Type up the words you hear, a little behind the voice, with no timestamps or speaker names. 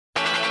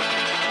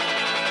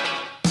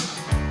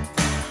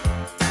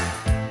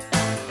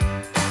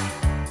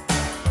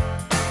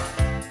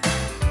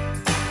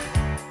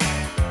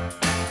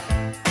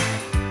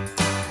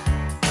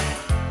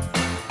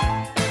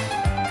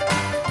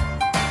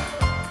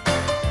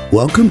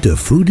Welcome to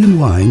Food and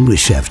Wine with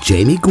Chef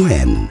Jamie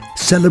Gwen.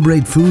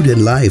 Celebrate food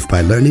and life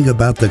by learning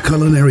about the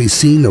culinary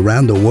scene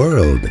around the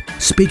world.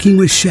 Speaking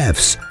with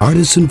chefs,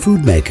 artisan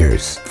food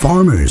makers,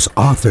 farmers,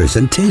 authors,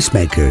 and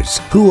tastemakers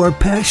who are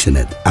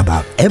passionate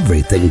about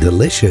everything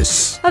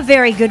delicious. A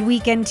very good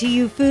weekend to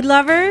you, food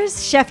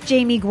lovers. Chef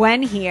Jamie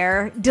Gwen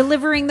here,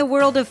 delivering the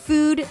world of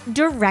food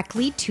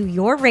directly to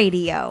your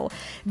radio.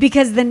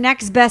 Because the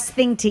next best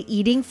thing to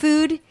eating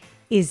food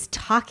is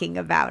talking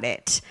about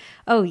it.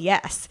 Oh,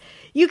 yes.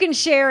 You can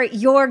share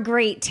your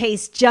great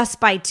taste just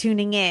by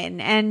tuning in.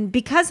 And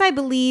because I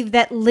believe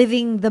that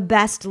living the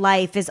best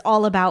life is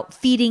all about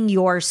feeding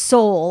your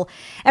soul,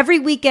 every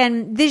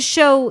weekend this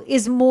show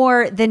is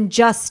more than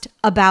just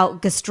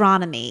about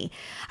gastronomy.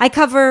 I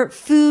cover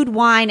food,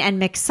 wine,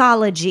 and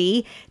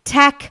mixology,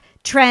 tech,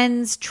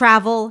 trends,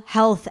 travel,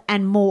 health,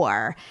 and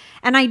more.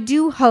 And I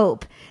do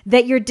hope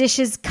that your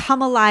dishes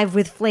come alive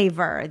with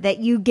flavor, that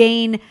you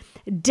gain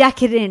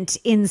decadent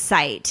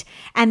insight,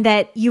 and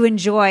that you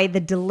enjoy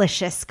the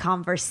delicious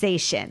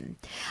conversation.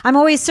 I'm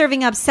always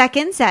serving up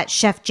seconds at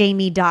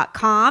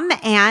chefjamie.com,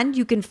 and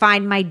you can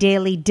find my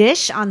daily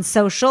dish on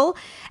social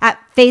at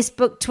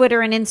Facebook,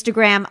 Twitter, and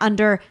Instagram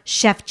under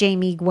Chef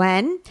Jamie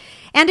Gwen.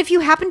 And if you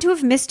happen to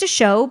have missed a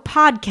show,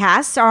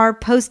 podcasts are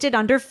posted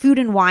under Food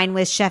and Wine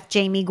with Chef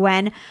Jamie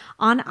Gwen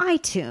on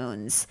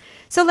iTunes.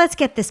 So let's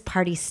get this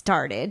party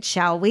started,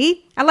 shall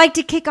we? I like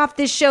to kick off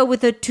this show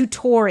with a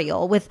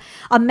tutorial, with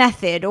a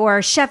method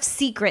or chef's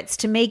secrets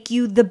to make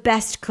you the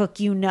best cook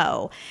you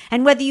know.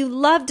 And whether you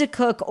love to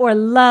cook or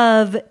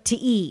love to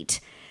eat,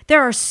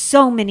 there are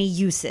so many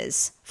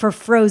uses for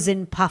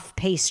frozen puff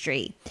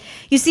pastry.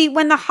 You see,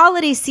 when the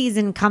holiday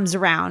season comes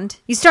around,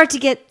 you start to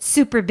get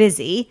super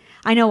busy.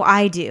 I know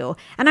I do.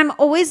 And I'm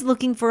always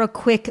looking for a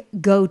quick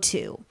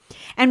go-to.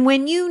 And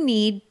when you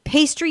need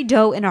pastry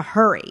dough in a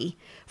hurry,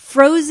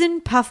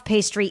 frozen puff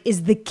pastry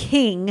is the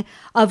king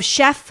of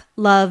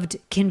chef-loved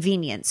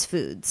convenience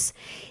foods.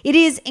 It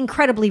is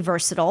incredibly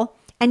versatile,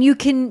 and you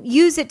can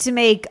use it to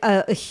make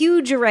a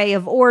huge array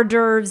of hors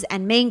d'oeuvres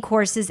and main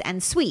courses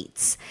and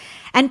sweets.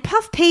 And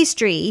puff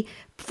pastry,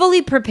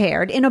 fully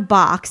prepared in a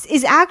box,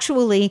 is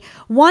actually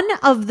one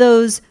of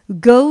those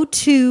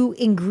go-to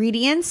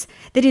ingredients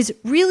that is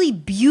really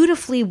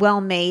beautifully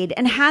well made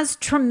and has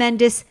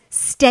tremendous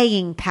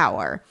staying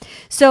power.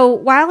 So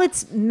while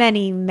it's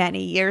many,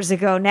 many years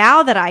ago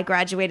now that I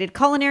graduated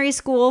culinary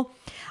school,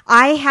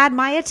 I had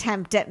my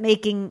attempt at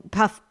making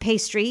puff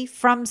pastry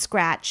from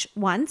scratch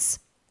once.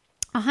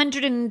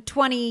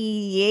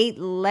 128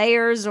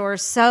 layers or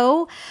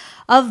so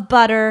of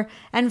butter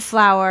and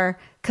flour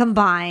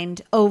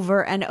combined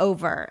over and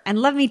over. And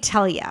let me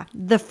tell you,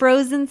 the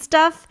frozen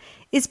stuff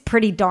is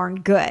pretty darn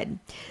good.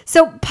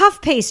 So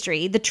puff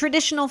pastry, the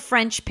traditional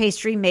French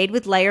pastry made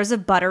with layers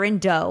of butter and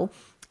dough,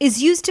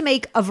 is used to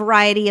make a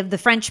variety of the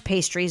French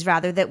pastries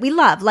that we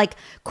love, like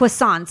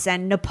croissants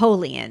and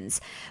Napoleons.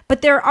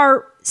 But there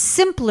are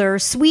simpler,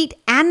 sweet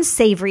and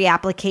savory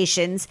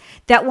applications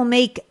that will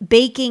make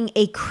baking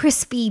a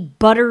crispy,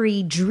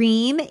 buttery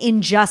dream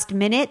in just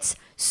minutes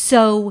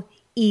so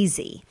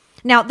easy.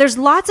 Now, there's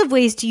lots of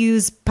ways to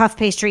use puff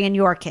pastry in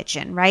your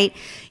kitchen, right?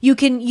 You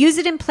can use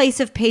it in place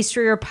of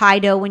pastry or pie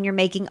dough when you're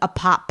making a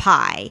pot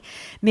pie.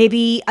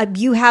 Maybe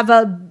you have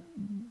a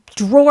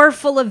drawer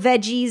full of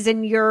veggies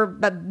and you're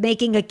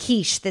making a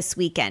quiche this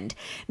weekend.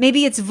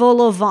 Maybe it's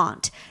vol au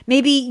vent.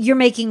 Maybe you're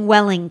making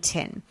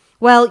Wellington.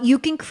 Well, you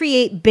can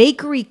create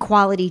bakery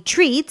quality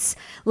treats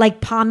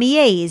like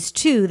palmiers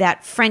too,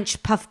 that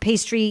French puff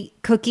pastry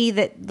cookie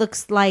that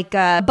looks like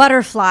a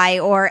butterfly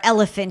or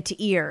elephant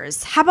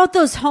ears. How about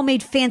those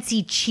homemade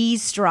fancy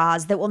cheese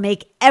straws that will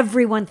make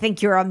everyone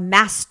think you're a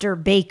master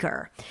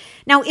baker?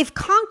 Now, if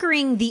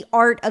conquering the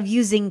art of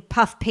using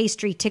puff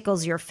pastry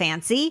tickles your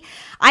fancy,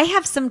 I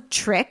have some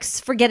tricks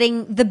for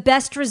getting the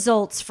best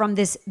results from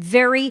this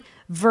very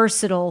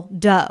versatile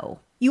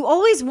dough. You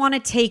always want to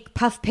take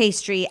puff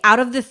pastry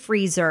out of the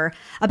freezer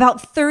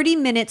about 30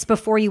 minutes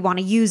before you want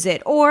to use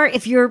it. Or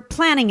if you're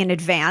planning in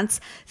advance,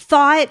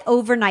 thaw it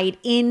overnight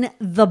in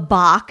the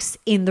box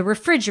in the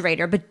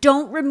refrigerator, but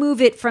don't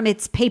remove it from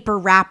its paper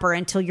wrapper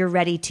until you're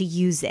ready to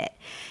use it.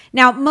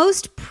 Now,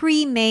 most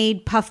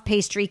pre-made puff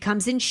pastry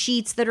comes in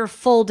sheets that are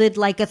folded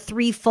like a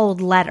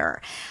 3-fold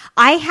letter.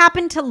 I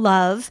happen to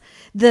love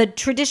the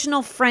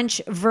traditional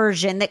French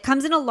version that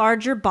comes in a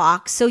larger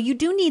box, so you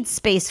do need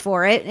space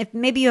for it. If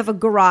maybe you have a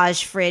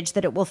garage fridge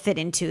that it will fit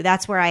into,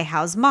 that's where I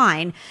house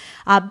mine.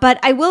 But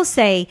I will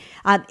say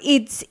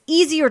it's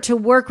easier to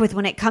work with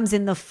when it comes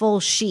in the full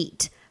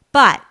sheet.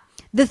 But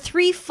the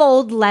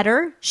 3-fold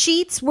letter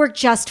sheets work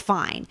just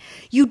fine.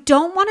 You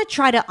don't want to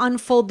try to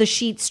unfold the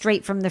sheet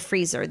straight from the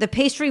freezer. The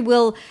pastry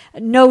will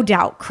no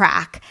doubt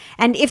crack.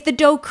 And if the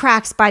dough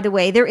cracks, by the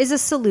way, there is a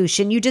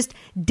solution. You just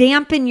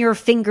dampen your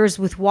fingers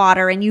with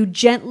water and you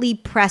gently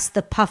press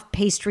the puff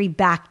pastry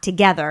back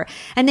together.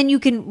 And then you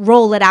can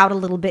roll it out a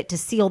little bit to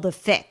seal the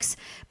fix.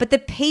 But the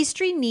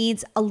pastry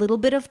needs a little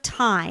bit of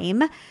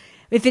time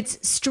If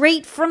it's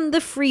straight from the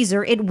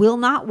freezer, it will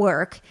not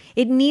work.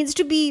 It needs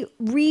to be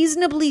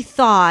reasonably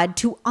thawed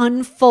to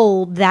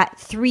unfold that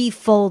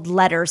 3-fold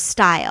letter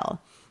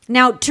style.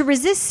 Now, to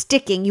resist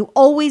sticking, you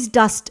always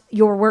dust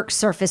your work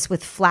surface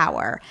with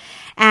flour.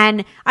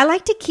 And I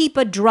like to keep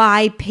a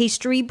dry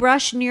pastry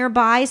brush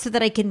nearby so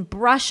that I can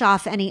brush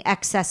off any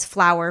excess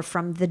flour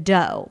from the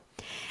dough.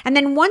 And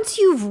then once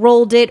you've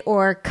rolled it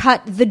or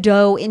cut the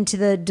dough into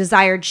the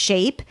desired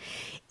shape,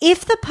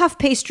 if the puff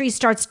pastry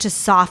starts to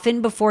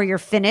soften before you're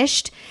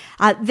finished,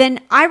 then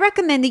I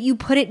recommend that you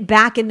put it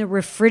back in the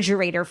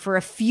refrigerator for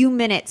a few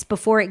minutes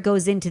before it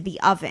goes into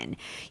the oven.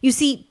 You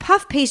see,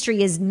 puff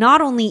pastry is not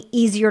only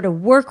easier to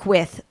work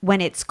with when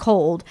it's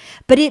cold,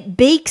 but it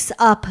bakes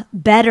up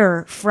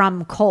better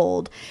from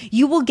cold.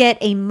 You will get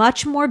a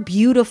much more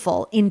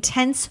beautiful,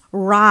 intense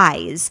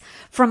rise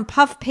from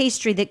puff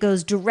pastry that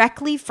goes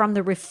directly from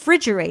the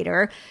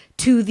refrigerator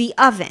to the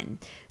oven.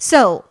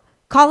 So,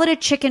 call it a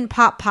chicken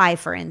pot pie,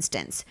 for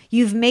instance.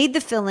 You've made the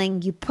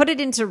filling, you put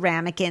it into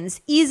ramekins,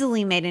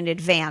 easily made in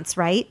advance,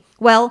 right?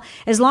 Well,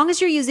 as long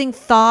as you're using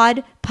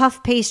thawed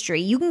puff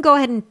pastry, you can go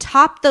ahead and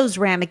top those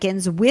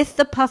ramekins with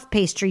the puff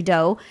pastry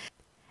dough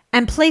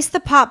and place the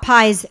pot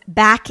pies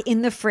back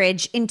in the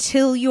fridge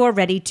until you're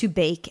ready to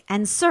bake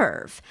and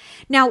serve.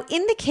 Now,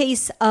 in the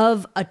case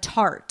of a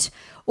tart,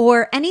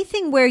 or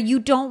anything where you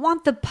don't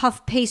want the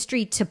puff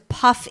pastry to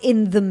puff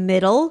in the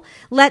middle,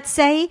 let's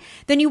say,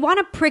 then you want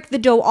to prick the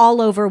dough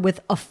all over with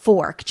a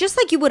fork, just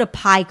like you would a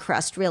pie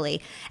crust, really.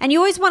 And you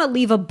always want to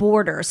leave a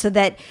border so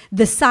that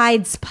the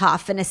sides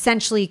puff and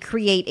essentially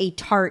create a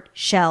tart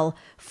shell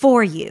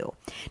for you.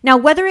 Now,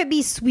 whether it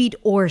be sweet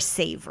or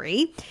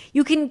savory,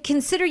 you can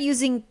consider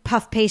using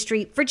puff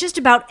pastry for just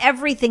about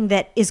everything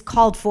that is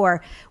called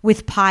for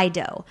with pie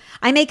dough.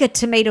 I make a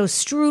tomato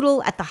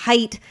strudel at the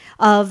height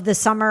of the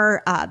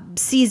summer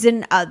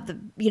season,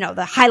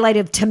 the highlight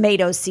of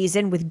tomato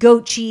season with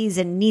goat cheese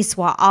and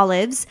Niçoise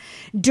olives.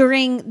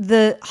 During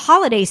the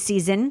holiday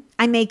season,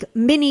 I make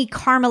mini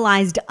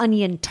caramelized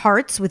onion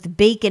tarts with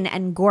bacon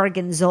and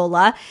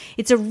gorgonzola.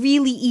 It's a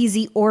really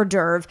easy hors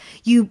d'oeuvre.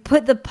 You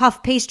put the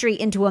puff pastry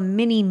into a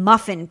mini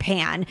muffin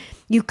pan.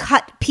 You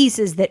cut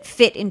pieces that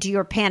fit into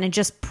your pan and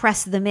just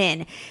press them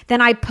in.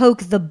 Then I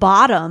poke the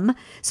bottom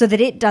so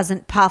that it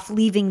doesn't puff,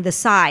 leaving the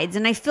sides.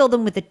 And I fill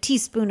them with a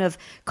teaspoon of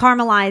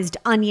caramelized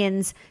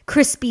onions,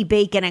 crispy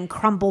bacon, and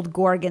crumbled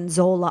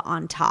gorgonzola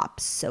on top.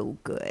 So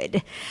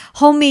good.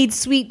 Homemade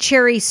sweet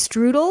cherry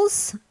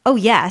strudels, oh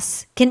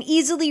yes, can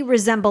easily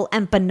resemble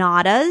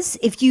empanadas.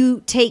 If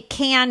you take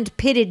canned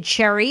pitted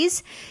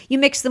cherries, you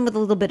mix them with a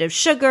little bit of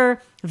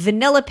sugar,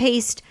 vanilla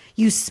paste,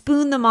 you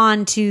spoon them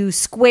onto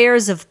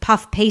squares of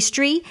puff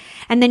pastry,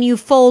 and then you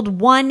fold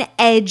one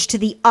edge to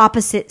the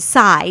opposite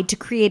side to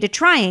create a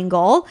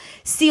triangle,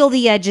 seal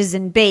the edges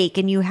and bake,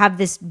 and you have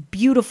this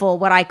beautiful,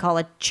 what I call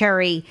a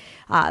cherry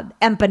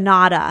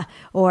empanada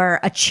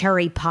or a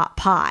cherry pot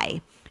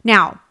pie.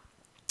 Now,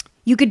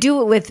 you could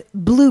do it with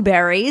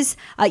blueberries.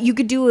 You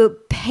could do a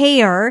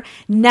pear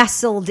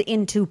nestled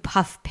into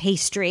puff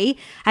pastry.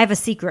 I have a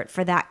secret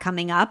for that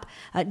coming up.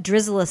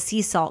 Drizzle a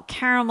sea salt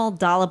caramel,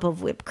 dollop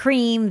of whipped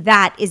cream.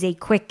 That is a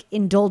quick,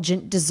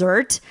 indulgent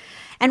dessert.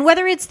 And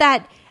whether it's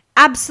that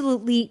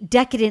absolutely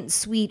decadent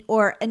sweet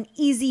or an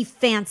easy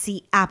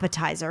fancy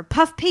appetizer,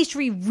 puff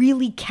pastry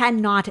really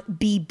cannot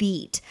be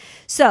beat.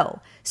 So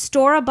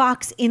store a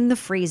box in the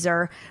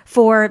freezer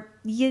for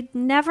you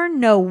never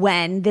know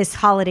when this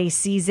holiday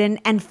season,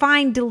 and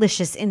find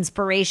delicious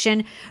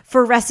inspiration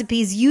for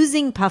recipes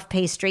using puff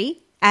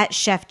pastry at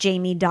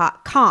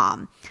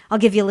chefjamie.com. I'll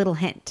give you a little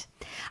hint.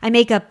 I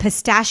make a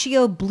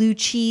pistachio, blue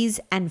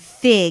cheese, and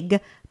fig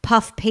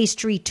puff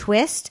pastry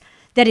twist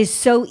that is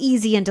so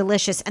easy and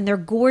delicious, and they're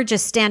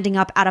gorgeous standing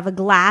up out of a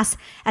glass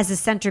as a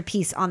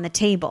centerpiece on the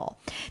table.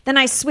 Then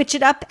I switch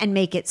it up and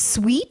make it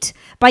sweet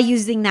by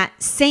using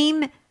that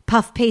same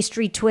puff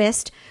pastry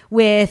twist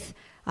with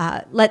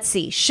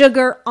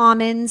sugar,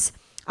 almonds,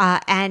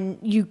 and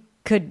you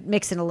could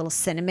mix in a little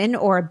cinnamon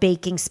or a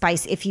baking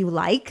spice if you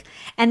like.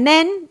 And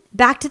then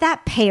back to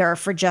that pear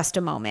for just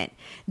a moment.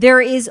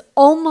 There is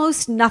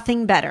almost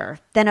nothing better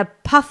than a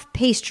puff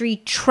pastry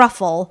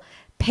truffle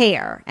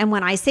pear. And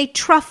when I say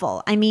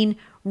truffle, I mean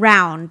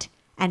round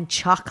and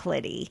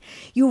chocolatey.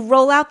 You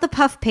roll out the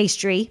puff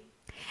pastry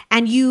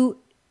and you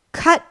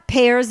cut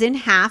pears in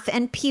half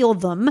and peel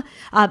them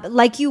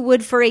like you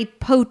would for a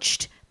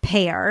poached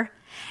pear.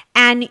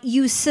 And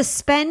you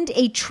suspend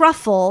a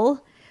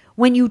truffle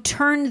when you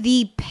turn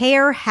the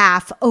pear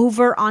half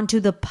over onto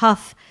the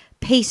puff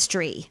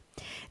pastry.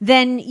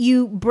 Then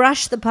you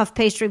brush the puff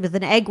pastry with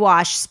an egg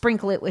wash,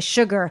 sprinkle it with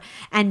sugar,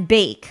 and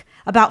bake.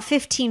 About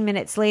 15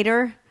 minutes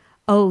later,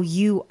 oh,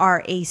 you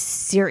are a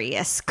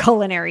serious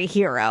culinary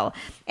hero.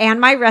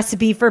 And my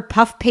recipe for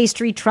puff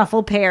pastry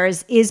truffle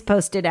pears is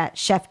posted at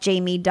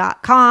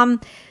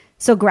chefjamie.com.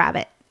 So grab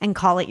it and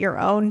call it your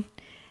own.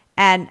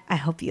 And I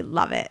hope you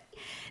love it.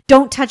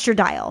 Don't touch your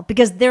dial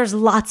because there's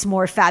lots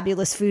more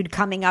fabulous food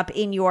coming up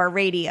in your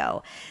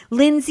radio.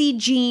 Lindsay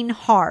Jean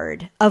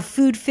Hard of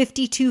Food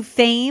 52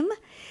 fame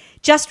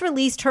just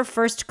released her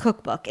first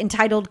cookbook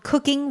entitled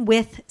Cooking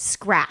with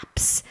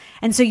Scraps.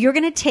 And so you're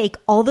going to take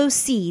all those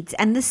seeds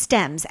and the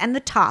stems and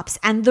the tops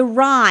and the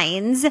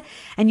rinds,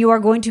 and you are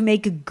going to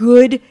make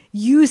good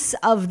use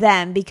of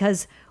them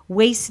because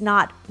waste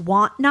not,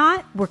 want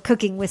not. We're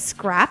cooking with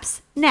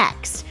scraps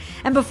next.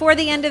 And before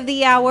the end of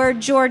the hour,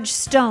 George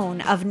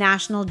Stone of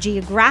National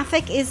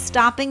Geographic is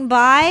stopping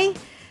by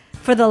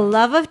for the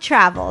love of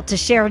travel to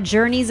share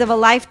journeys of a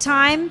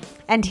lifetime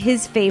and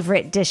his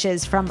favorite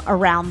dishes from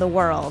around the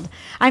world.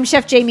 I'm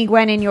Chef Jamie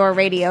Gwen in your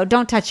radio.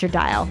 Don't touch your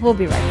dial. We'll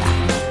be right back.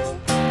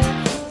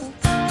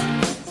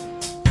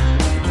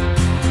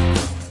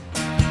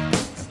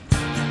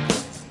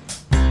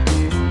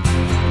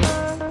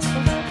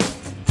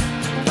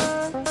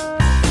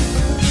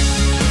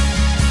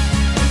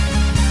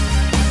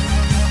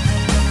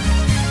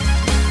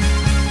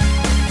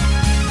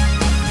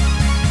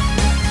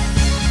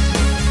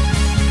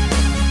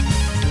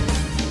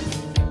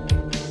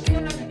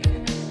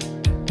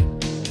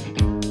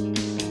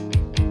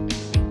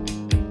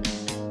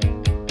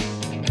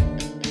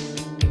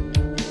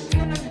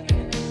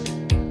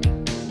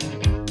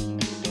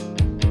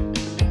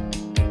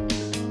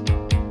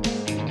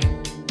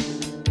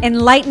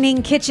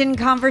 Enlightening kitchen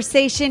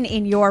conversation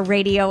in your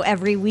radio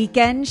every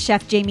weekend.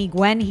 Chef Jamie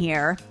Gwen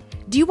here.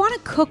 Do you want to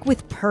cook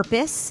with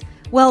purpose?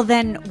 Well,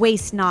 then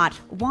waste not,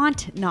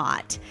 want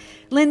not.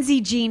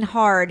 Lindsay Jean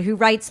Hard, who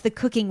writes the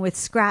Cooking with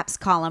Scraps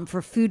column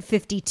for Food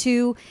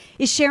 52,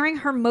 is sharing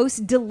her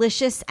most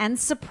delicious and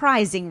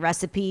surprising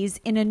recipes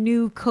in a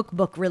new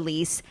cookbook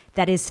release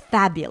that is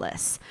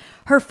fabulous.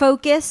 Her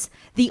focus,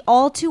 the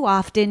all too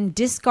often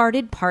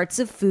discarded parts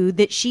of food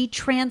that she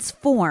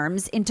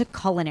transforms into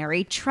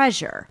culinary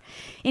treasure.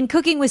 In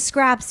Cooking with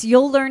Scraps,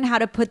 you'll learn how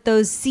to put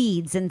those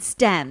seeds and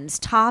stems,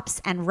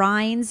 tops and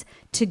rinds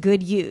to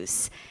good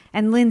use.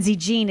 And Lindsay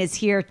Jean is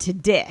here to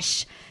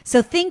dish.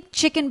 So think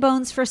chicken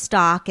bones for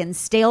stock and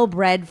stale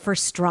bread for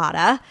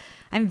strata.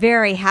 I'm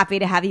very happy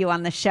to have you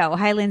on the show.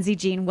 Hi, Lindsay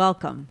Jean.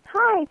 Welcome.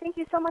 Hi. Thank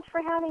you so much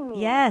for having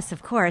me. Yes,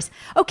 of course.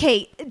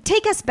 Okay,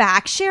 take us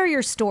back. Share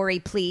your story,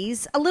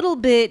 please. A little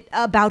bit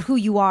about who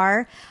you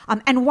are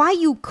and why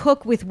you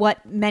cook with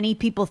what many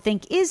people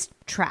think is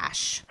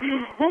trash.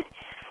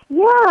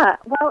 Yeah.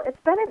 Well,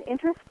 it's been an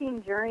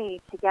interesting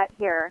journey to get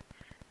here.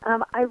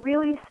 I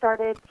really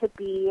started to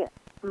be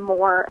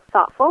more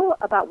thoughtful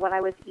about what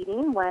I was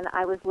eating when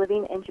I was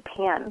living in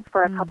Japan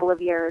for a couple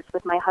of years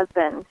with my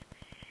husband.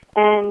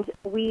 And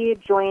we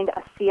joined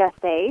a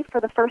CSA for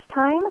the first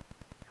time.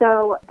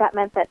 So that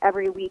meant that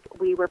every week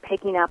we were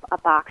picking up a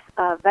box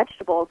of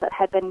vegetables that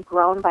had been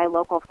grown by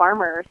local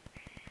farmers.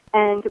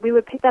 And we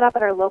would pick that up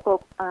at our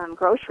local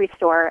grocery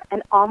store.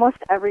 And almost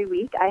every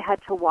week I had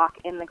to walk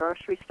in the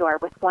grocery store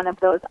with one of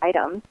those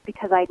items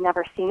because I'd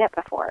never seen it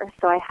before.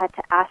 So I had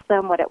to ask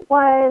them what it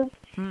was.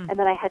 And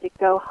then I had to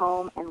go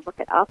home and look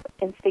it up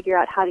and figure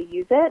out how to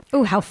use it.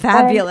 Oh, how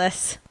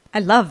fabulous. I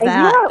love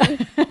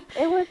that. Yeah,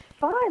 it was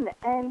fun.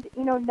 And,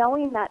 you know,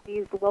 knowing that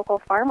these local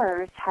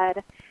farmers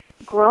had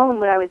grown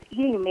what I was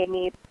eating made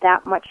me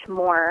that much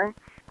more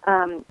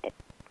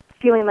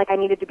feeling like I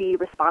needed to be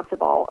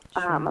responsible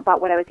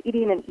about what I was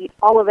eating and eat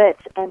all of it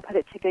and put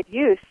it to good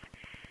use.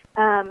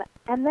 And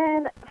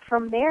then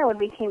from there, when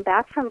we came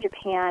back from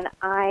Japan,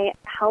 I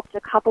helped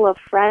a couple of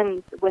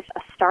friends with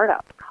a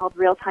startup called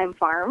Real Time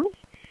Farms.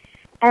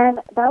 And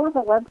that was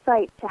a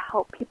website to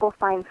help people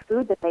find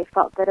food that they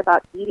felt good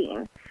about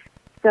eating.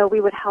 So we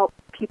would help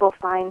people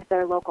find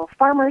their local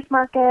farmers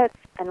markets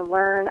and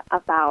learn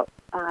about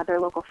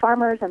their local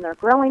farmers and their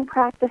growing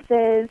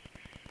practices.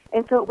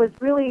 And so it was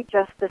really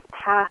just this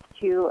path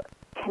to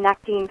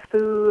connecting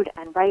food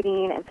and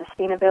writing and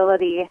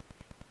sustainability.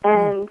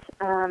 And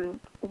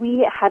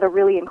we had a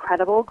really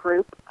incredible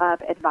group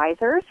of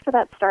advisors for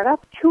that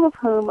startup, two of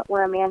whom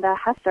were Amanda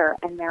Hesser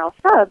and Meryl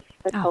Stubbs,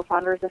 the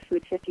co-founders of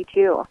Food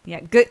 52.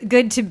 Yeah,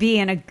 good to be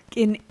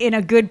in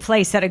a good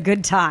place at a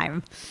good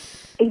time.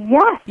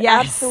 Yes,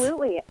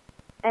 absolutely.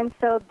 And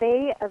so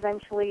they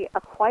eventually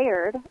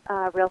acquired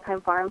Real Time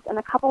Farms, and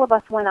a couple of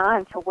us went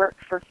on to work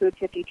for Food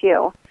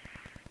 52.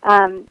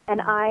 And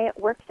I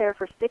worked there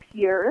for 6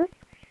 years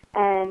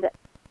and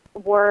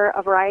wore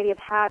a variety of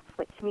hats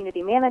like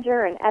community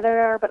manager and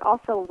editor, but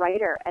also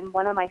writer. And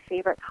one of my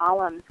favorite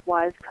columns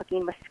was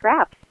Cooking with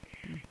Scraps.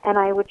 And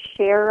I would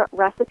share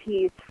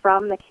recipes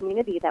from the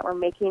community that were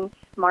making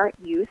smart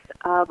use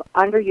of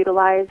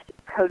underutilized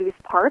produce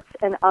parts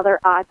and other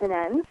odds and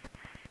ends.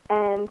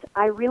 And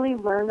I really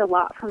learned a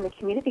lot from the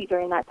community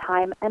during that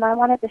time, and I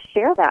wanted to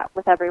share that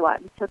with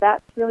everyone. So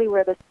that's really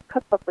where this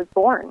cookbook was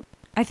born.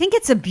 I think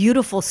it's a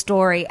beautiful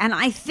story, and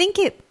I think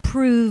it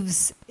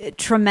proves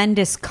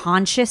tremendous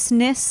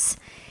consciousness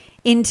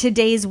in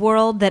today's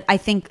world that I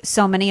think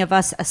so many of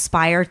us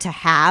aspire to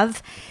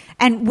have,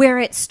 and where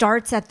it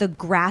starts at the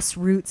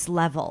grassroots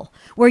level,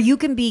 where you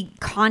can be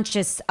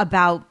conscious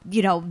about,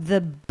 you know,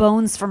 the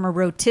bones from a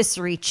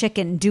rotisserie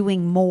chicken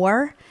doing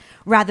more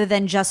rather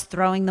than just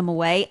throwing them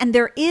away. And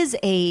there is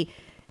an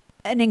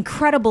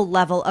incredible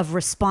level of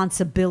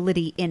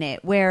responsibility in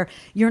it, where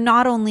you're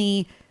not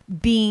only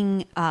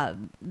being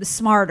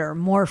smarter,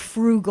 more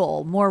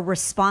frugal, more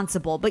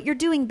responsible, but you're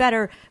doing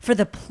better for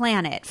the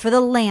planet, for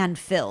the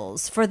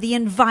landfills, for the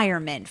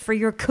environment, for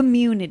your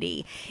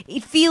community.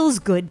 It feels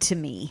good to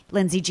me,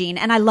 Lindsay Jean,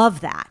 and I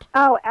love that.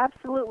 Oh,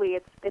 absolutely.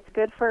 It's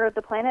good for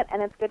the planet,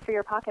 and it's good for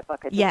your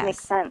pocketbook. It just makes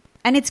sense.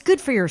 And it's good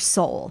for your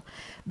soul.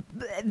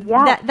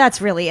 Yeah.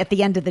 That's really at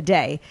the end of the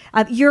day.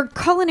 Your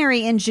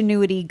culinary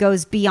ingenuity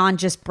goes beyond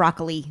just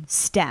broccoli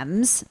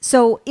stems.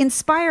 So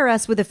inspire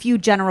us with a few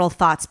general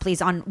thoughts,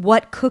 please, on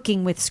what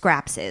cooking with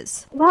scraps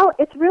is. Well,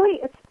 it's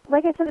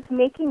like I said, it's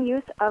making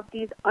use of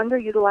these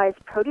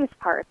underutilized produce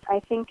parts. I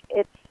think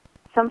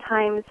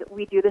sometimes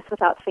we do this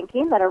without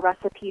thinking that a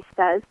recipe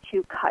says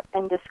to cut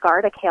and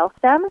discard a kale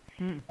stem.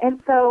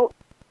 And so,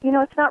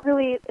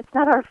 it's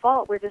not our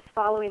fault. We're just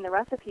following the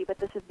recipe, but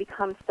this has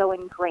become so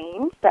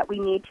ingrained that we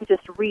need to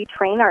just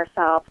retrain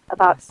ourselves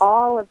about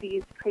all of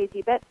these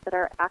crazy bits that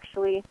are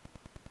actually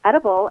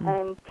edible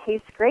and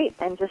taste great,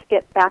 and just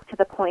get back to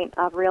the point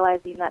of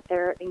realizing that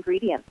they're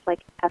ingredients like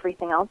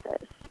everything else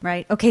is.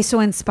 Right. Okay, so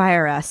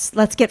inspire us.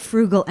 Let's get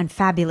frugal and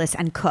fabulous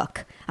and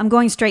cook. I'm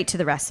going straight to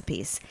the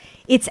recipes.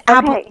 It's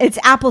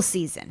apple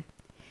season.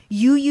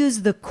 You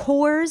use the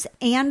cores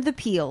and the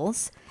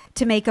peels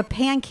to make a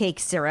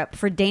pancake syrup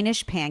for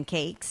Danish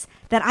pancakes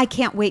that I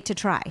can't wait to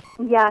try.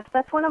 Yes,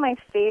 that's one of my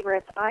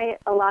favorites.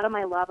 A lot of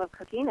my love of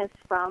cooking is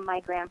from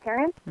my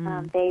grandparents.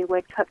 They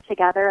would cook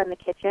together in the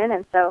kitchen,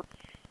 and so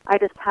I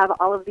just have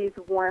all of these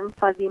warm,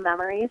 fuzzy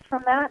memories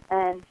from that.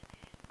 And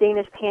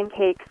Danish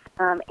pancakes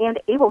and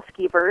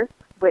Abelskivers,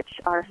 which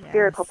are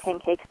spherical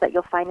pancakes that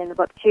you'll find in the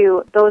book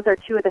too, those are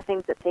two of the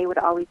things that they would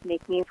always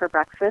make me for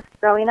breakfast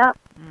growing up.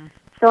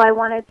 So I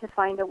wanted to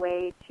find a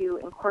way to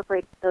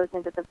incorporate those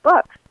into the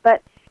books.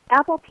 But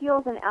apple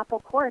peels and apple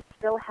cores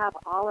still have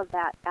all of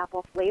that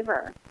apple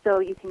flavor. So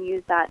you can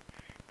use that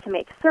to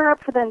make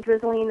syrup for then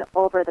drizzling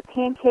over the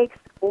pancakes,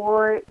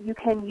 or you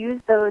can use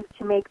those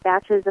to make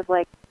batches of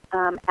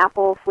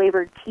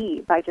apple-flavored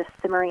tea by just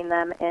simmering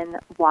them in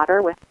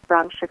water with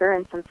brown sugar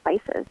and some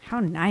spices. How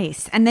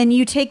nice. And then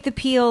you take the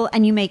peel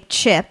and you make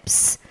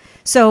chips.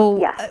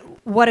 So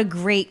what a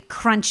great,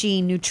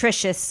 crunchy,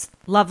 nutritious,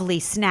 lovely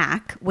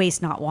snack.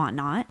 Waste not, want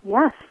not.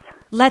 Yes.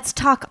 Let's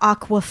talk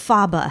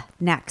aquafaba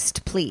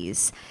next,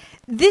 please.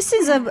 This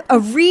is a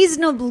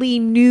reasonably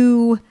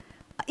new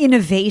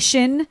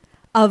innovation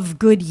of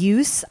good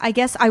use, I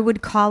guess I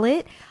would call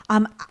it.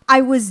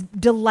 I was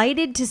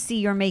delighted to see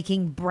you're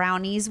making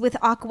brownies with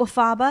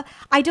aquafaba.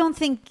 I don't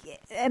think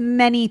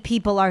many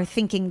people are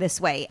thinking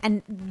this way,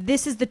 and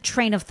this is the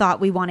train of thought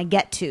we want to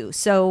get to.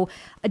 So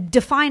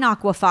define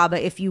aquafaba,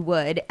 if you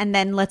would, and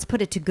then let's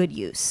put it to good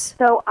use.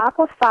 So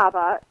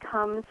aquafaba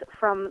comes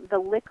from the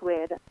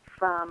liquid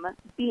from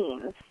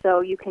beans. So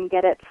you can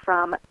get it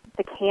from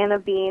the can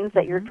of beans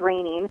that you're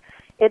draining.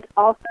 It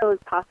also is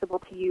possible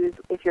to use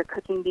if you're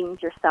cooking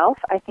beans yourself.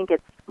 I think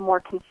it's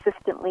more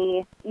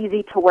consistently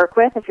easy to work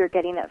with if you're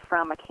getting it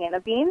from a can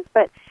of beans,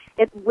 but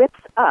it whips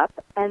up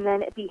and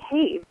then it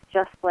behaves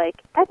just like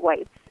egg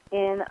whites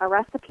in a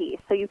recipe.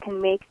 So you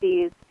can make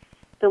these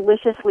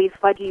deliciously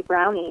fudgy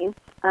brownies.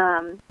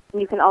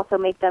 You can also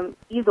make them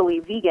easily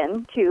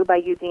vegan, too, by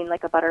using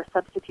like a butter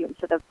substitute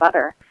instead of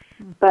butter.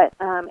 But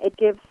it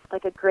gives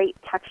like a great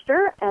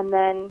texture, and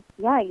then,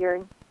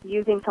 you're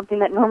using something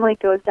that normally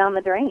goes down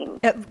the drain.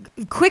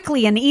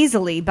 Quickly and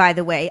easily, by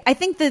the way. I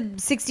think the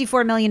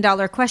 $64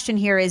 million question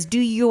here is, do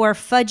your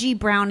fudgy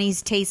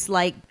brownies taste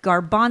like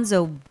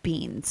garbanzo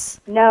beans?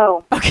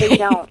 No, they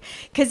don't.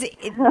 Because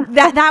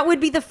that would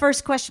be the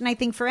first question, I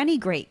think, for any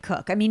great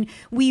cook. I mean,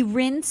 we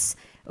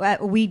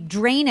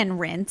drain and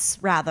rinse,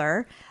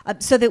 rather,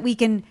 so that we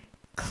can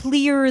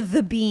clear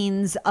the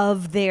beans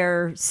of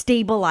their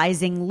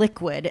stabilizing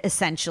liquid,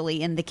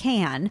 essentially, in the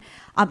can.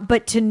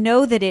 But to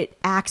know that it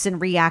acts and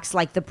reacts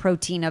like the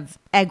protein of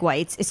egg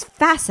whites is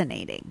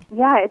fascinating.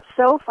 Yeah, it's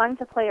so fun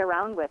to play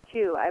around with,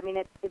 too. I mean,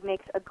 it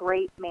makes a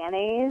great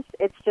mayonnaise.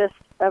 It's just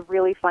a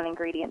really fun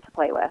ingredient to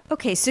play with.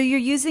 Okay, so you're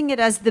using it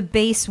as the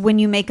base when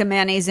you make a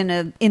mayonnaise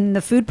in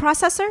the food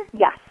processor?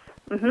 Yes.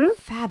 Mm-hmm.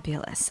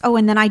 Fabulous. Oh,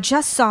 and then I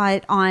just saw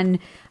it on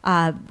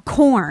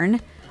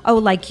corn. Oh,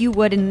 like you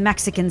would in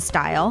Mexican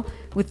style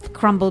with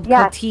crumbled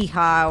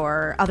cotija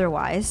or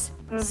otherwise.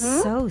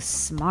 So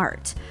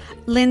smart.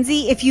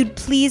 Lindsay, if you'd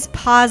please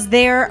pause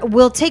there.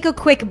 We'll take a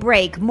quick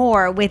break.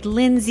 More with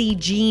Lindsay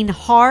Jean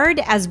Hard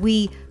as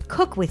we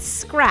cook with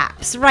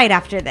scraps right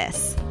after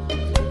this.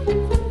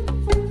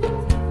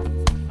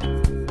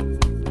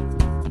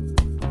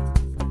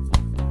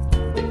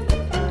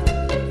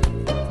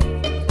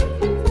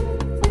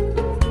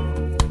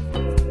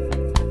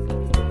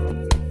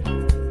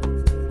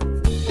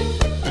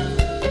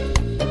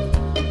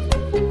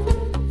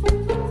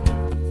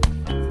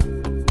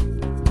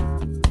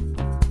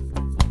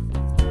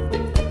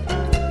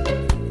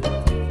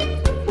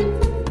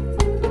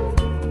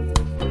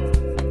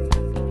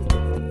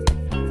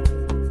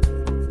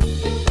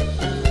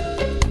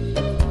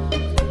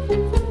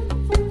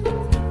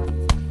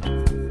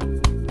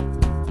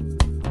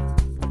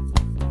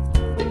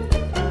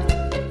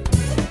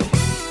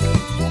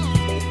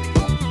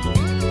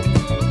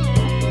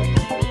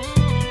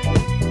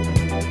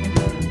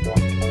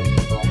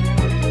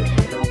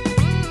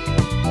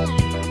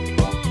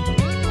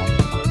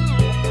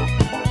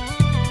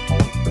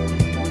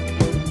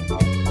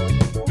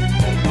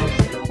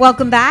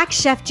 Welcome back.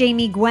 Chef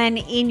Jamie Gwen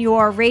in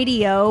your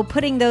radio,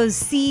 putting those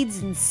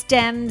seeds and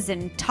stems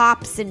and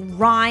tops and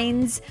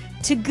rinds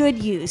to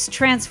good use,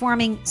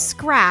 transforming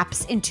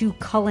scraps into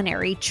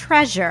culinary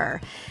treasure.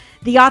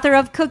 The author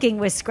of Cooking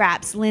with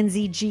Scraps,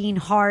 Lindsay Jean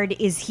Hard,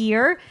 is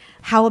here.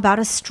 How about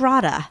a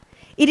strata?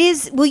 It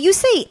is, will you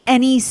say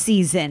any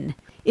season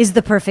is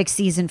the perfect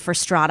season for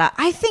strata?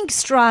 I think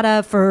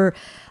strata for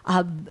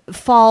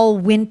fall,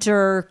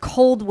 winter,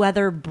 cold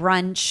weather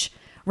brunch,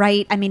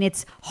 right? I mean,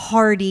 it's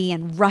hearty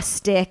and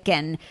rustic,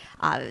 and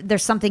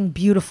there's something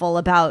beautiful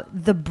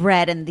about the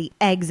bread and the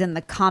eggs and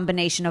the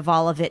combination of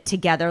all of it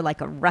together,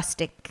 like a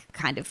rustic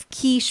kind of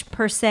quiche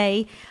per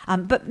se.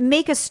 But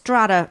make a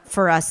strata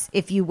for us,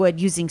 if you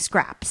would, using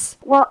scraps.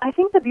 Well, I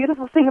think the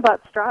beautiful thing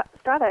about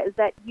strata is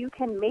that you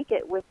can make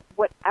it with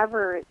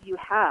whatever you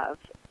have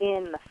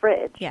in the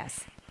fridge.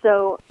 Yes.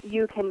 So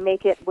you can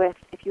make it with,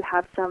 if you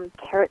have some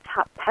carrot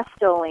top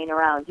pesto laying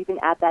around, you can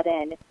add that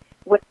in.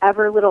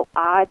 Whatever little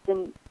odds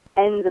and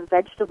ends of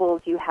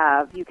vegetables you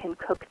have, you can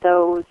cook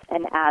those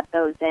and add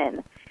those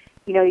in.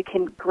 You know, you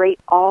can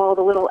grate all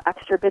the little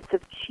extra bits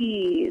of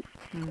cheese.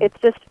 It's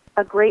just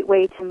a great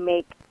way to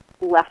make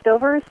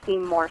leftovers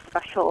seem more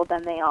special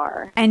than they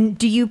are. And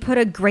do you put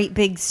a great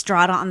big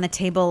strata on the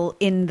table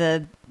in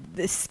the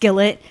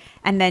skillet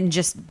and then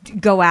just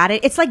go at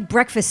it? It's like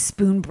breakfast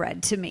spoon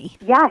bread to me.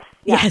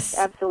 Yes,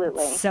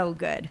 absolutely. So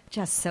good.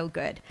 Just so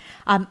good.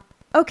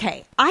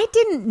 Okay, I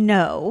didn't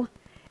know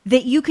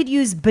that you could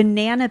use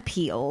banana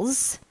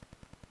peels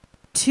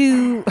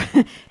to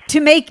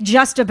make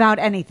just about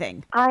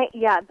anything. I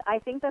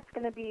think that's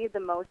going to be the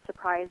most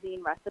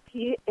surprising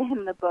recipe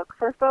in the book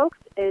for folks,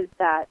 is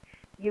that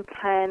you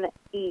can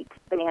eat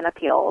banana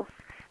peels.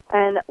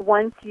 And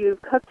once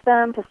you've cooked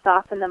them to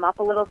soften them up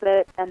a little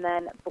bit and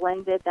then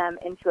blended them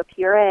into a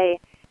puree,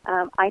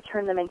 I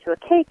turn them into a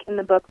cake in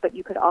the book, but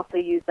you could also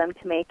use them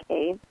to make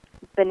a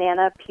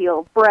banana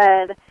peel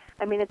bread.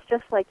 I mean, it's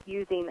just like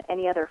using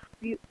any other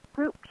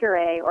fruit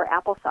puree or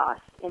applesauce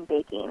in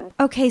baking.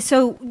 Okay,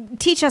 so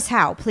teach us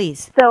how,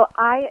 please. So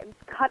I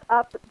cut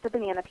up the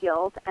banana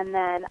peels and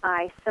then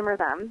I simmer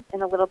them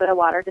in a little bit of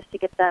water just to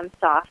get them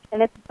soft.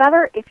 And it's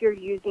better if you're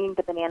using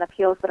the banana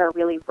peels that are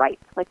really ripe,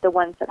 like the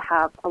ones that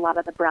have a lot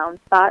of the brown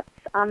spots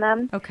on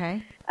them.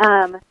 Okay.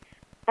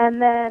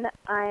 And then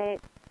I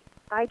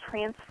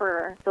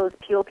transfer those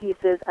peel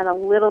pieces and a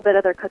little bit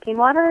of their cooking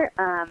water,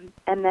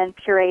 and then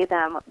puree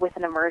them with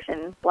an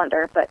immersion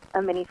blender, but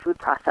a mini food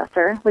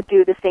processor would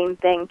do the same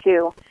thing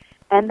too.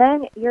 And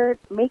then you're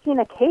making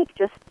a cake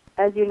just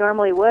as you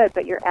normally would,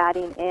 but you're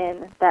adding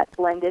in that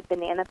blended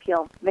banana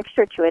peel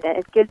mixture to it, and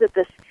it gives it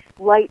this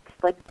light,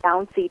 like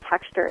bouncy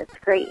texture. It's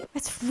great.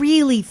 That's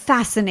really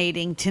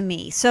fascinating to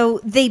me. So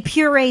they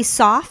puree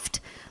soft,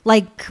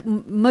 like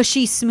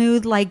mushy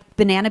smooth, like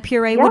banana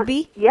puree would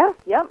be? Yeah,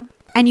 yep.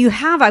 And you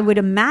have, I would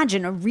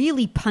imagine, a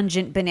really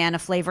pungent banana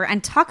flavor.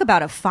 And talk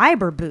about a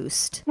fiber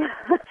boost.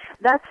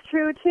 That's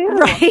true, too.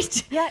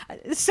 Right? Yeah.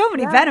 So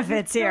many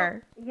benefits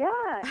here. Yeah.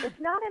 It's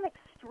not an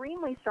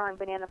extremely strong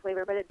banana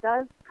flavor, but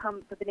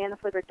the banana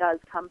flavor does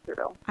come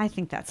through. I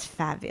think that's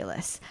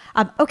fabulous.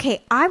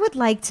 Okay, I would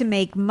like to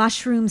make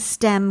mushroom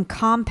stem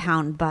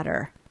compound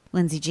butter,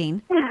 Lindsay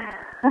Jean.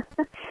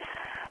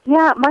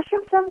 Yeah,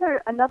 mushroom stems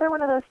are another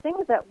one of those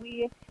things that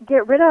we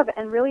get rid of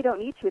and really don't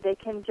need to. They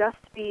can just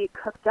be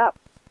cooked up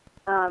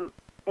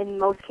in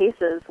most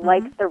cases,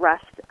 like the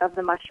rest of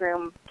the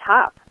mushroom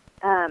top.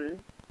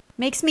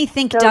 Makes me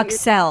think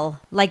duxelle,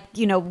 like,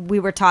 you know,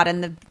 we were taught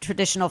in the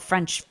traditional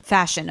French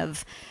fashion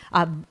of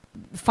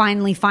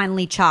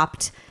finely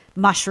chopped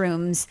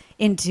mushrooms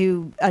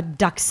into a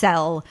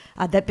duxelle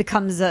that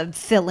becomes a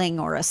filling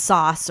or a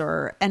sauce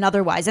or an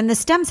otherwise. And the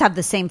stems have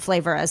the same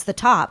flavor as the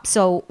top,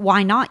 so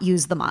why not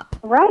use them up?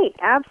 Right,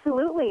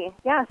 absolutely.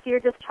 Yeah, so you're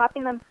just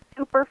chopping them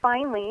super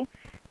finely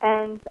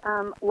and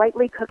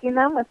lightly cooking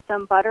them with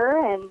some butter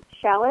and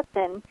shallots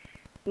and,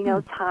 you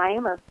know,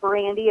 thyme or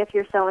brandy if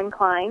you're so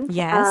inclined.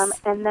 Yes.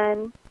 And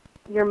then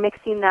you're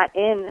mixing that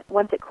in.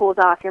 Once it cools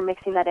off, you're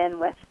mixing that in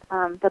with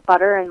the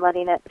butter and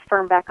letting it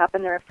firm back up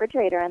in the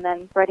refrigerator and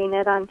then breading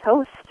it on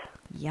toast.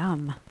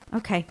 Yum.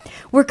 Okay.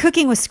 We're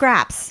cooking with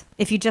scraps.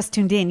 If you just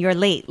tuned in, you're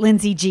late.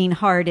 Lindsay Jean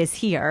Hard is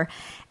here.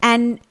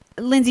 And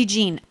Lindsay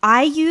Jean,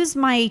 I use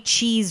my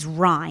cheese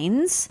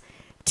rinds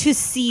to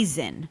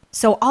season.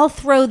 So I'll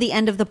throw the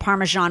end of the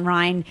Parmesan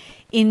rind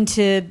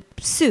into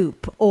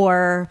soup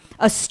or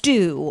a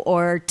stew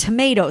or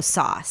tomato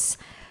sauce.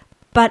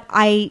 But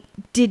I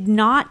did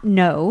not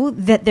know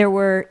that there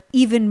were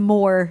even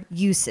more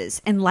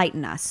uses.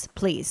 Enlighten us,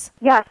 please.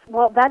 Yes,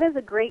 well, that is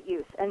a great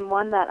use and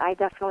one that I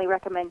definitely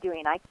recommend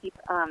doing. I keep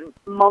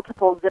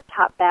multiple zip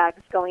top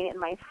bags going in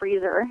my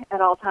freezer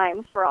at all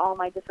times for all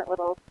my different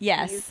little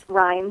used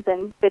rinds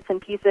and bits and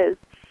pieces.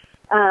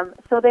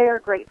 So they are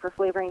great for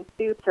flavoring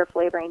soups or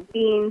flavoring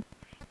beans.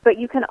 But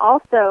you can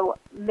also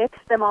mix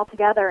them all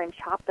together and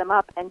chop them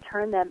up and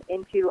turn them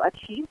into a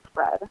cheese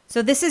spread.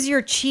 So this is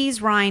your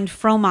cheese rind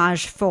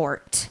fromage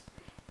fort.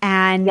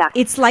 And Yes.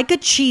 it's like a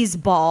cheese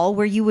ball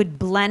where you would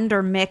blend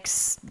or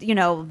mix,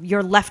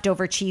 your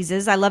leftover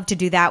cheeses. I love to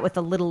do that with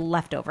a little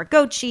leftover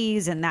goat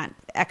cheese and that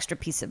extra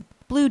piece of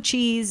blue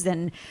cheese.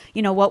 And,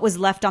 what was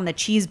left on the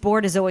cheese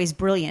board is always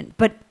brilliant.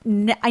 But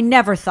I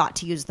never thought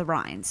to use the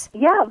rinds.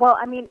 Yeah, well,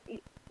 I mean,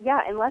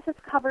 unless it's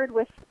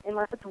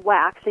unless it's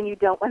wax and you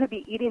don't want to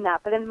be eating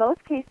that. But in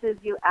most cases,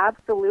 you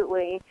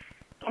absolutely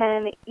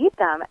can eat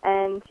them.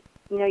 And,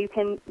 you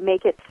can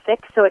make it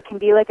thick so it can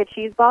be like a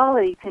cheese ball,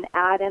 or you can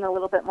add in a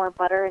little bit more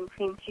butter and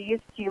cream cheese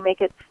to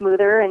make it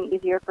smoother and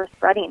easier for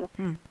spreading.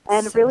 And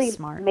so really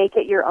smart. make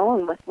it your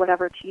own with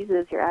whatever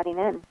cheeses you're adding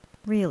in.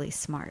 Really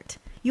smart.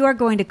 You are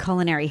going to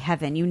culinary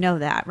heaven. You know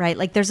that, right?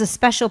 Like there's a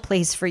special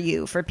place for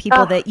you, for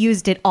people that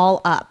used it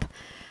all up.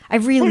 I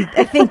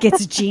think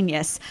it's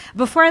genius.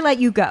 Before I let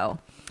you go,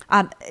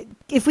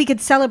 if we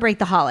could celebrate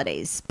the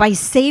holidays by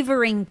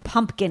savoring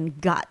pumpkin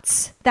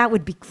guts, that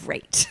would be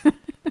great.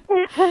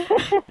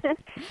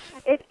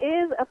 It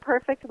is a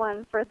perfect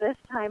one for this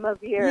time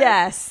of year.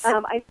 Yes.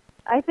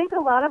 I think a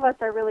lot of us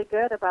are really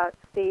good about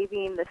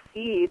saving the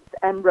seeds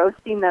and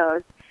roasting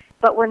those,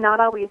 but we're not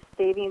always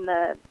saving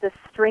the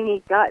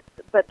stringy guts.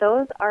 But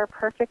those are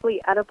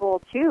perfectly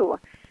edible too.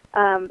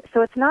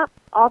 So it's not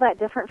all that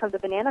different from the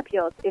banana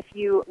peels. If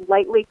you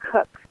lightly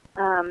cook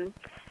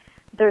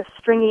their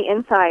stringy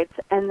insides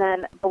and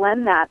then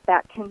blend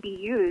that can be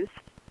used,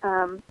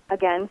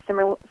 again,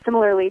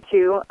 similarly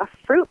to a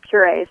fruit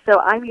puree. So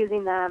I'm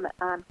using them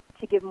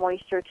to give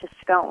moisture to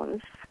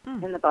scones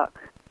in the book.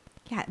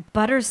 Yeah,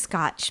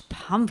 butterscotch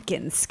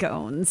pumpkin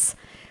scones,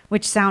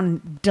 which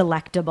sound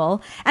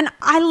delectable. And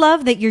I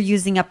love that you're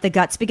using up the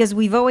guts because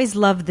we've always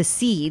loved the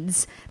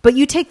seeds, but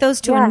you take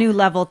those to a new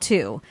level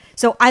too.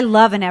 So I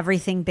love an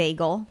everything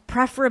bagel,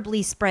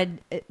 preferably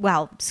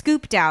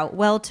scooped out,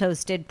 well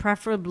toasted,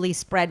 preferably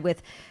spread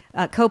with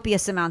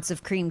copious amounts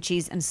of cream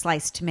cheese and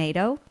sliced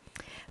tomato.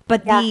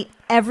 But the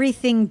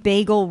everything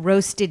bagel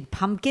roasted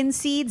pumpkin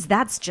seeds,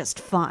 that's just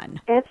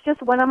fun. It's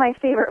just one of my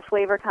favorite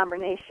flavor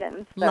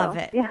combinations. So, love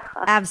it. Yeah.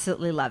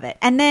 Absolutely love it.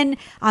 And then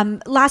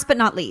last but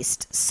not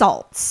least,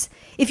 salts.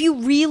 If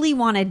you really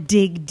want to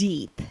dig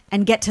deep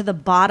and get to the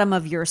bottom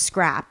of your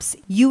scraps,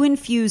 you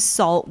infuse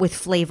salt with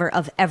flavor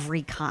of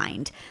every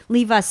kind.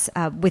 Leave us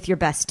with your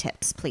best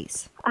tips,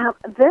 please.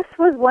 This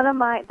was one of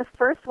the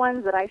first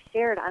ones that I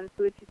shared on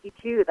Food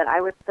 52 that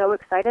I was so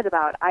excited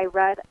about. I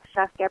read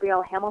Chef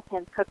Gabrielle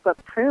Hamilton's cookbook,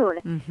 Prune,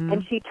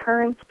 and she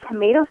turns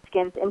tomato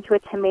skins into a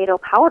tomato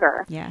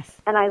powder.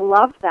 Yes. And I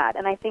loved that.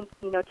 And I think,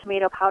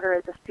 tomato powder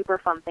is a super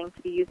fun thing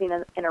to be using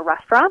in a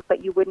restaurant,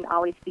 but you wouldn't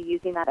always be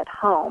using that at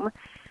home.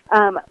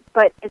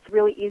 But it's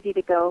really easy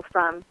to go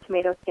from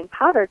tomato skin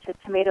powder to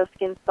tomato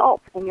skin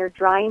salt. And you're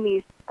drying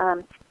these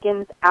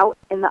skins out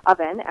in the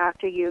oven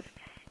after you've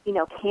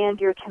canned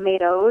your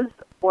tomatoes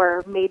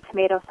or made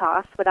tomato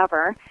sauce,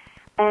 whatever,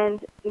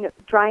 and,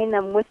 drying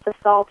them with the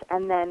salt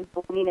and then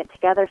blending it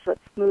together so it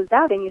smooths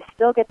out, and you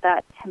still get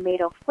that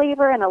tomato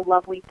flavor and a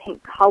lovely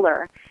pink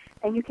color.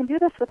 And you can do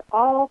this with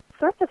all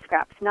sorts of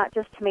scraps, not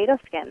just tomato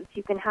skins.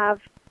 You can have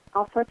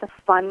all sorts of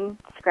fun,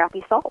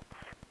 scrappy salts.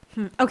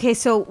 Okay,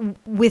 so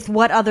with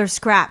what other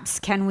scraps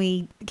can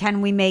we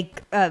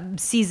make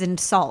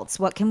seasoned salts?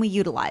 What can we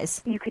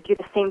utilize? You could do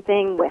the same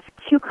thing with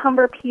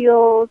cucumber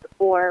peels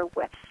or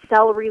with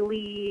celery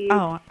leaves.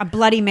 Oh, a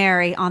Bloody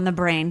Mary on the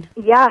brain.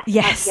 Yes.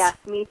 Yes. Yes,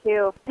 me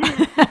too.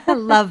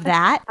 Love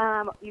that.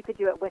 You could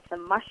do it with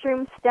some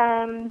mushroom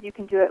stems. You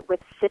can do it with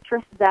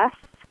citrus zest.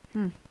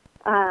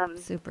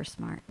 Super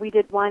smart. We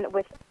did one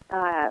with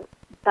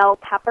bell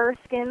pepper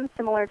skins,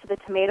 similar to the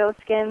tomato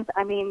skins.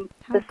 I mean,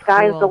 the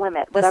sky's the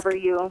limit, whatever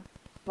you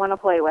want to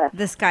play with.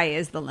 The sky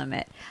is the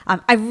limit.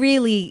 I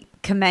really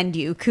commend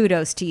you.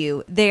 Kudos to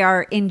you. They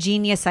are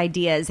ingenious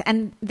ideas,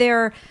 and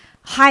they're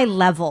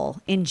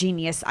high-level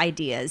ingenious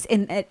ideas.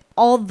 And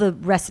all the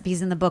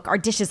recipes in the book are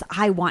dishes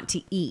I want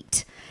to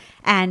eat.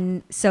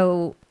 And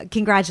so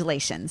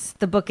congratulations.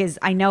 The book is,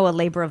 I know, a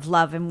labor of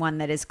love and one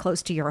that is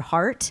close to your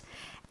heart.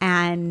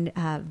 And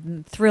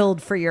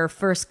thrilled for your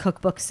first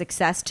cookbook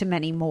success to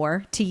many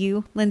more. To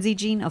you, Lindsay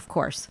Jean, of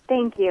course.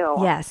 Thank you.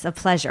 Yes, a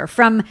pleasure.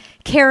 From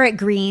carrot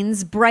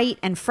greens, bright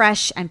and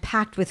fresh and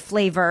packed with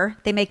flavor,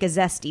 they make a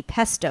zesty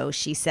pesto,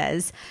 she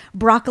says.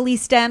 Broccoli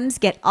stems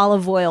get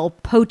olive oil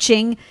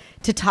poaching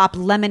to top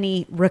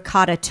lemony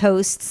ricotta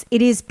toasts.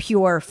 It is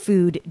pure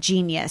food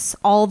genius,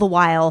 all the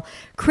while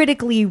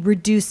critically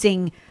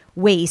reducing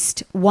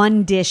waste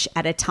one dish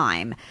at a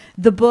time.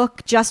 The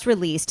book, just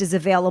released, is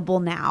available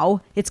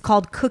now. It's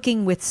called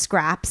Cooking with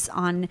Scraps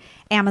on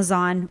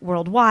Amazon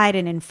worldwide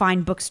and in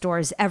fine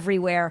bookstores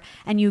everywhere.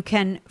 And you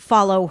can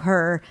follow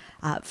her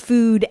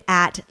food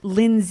at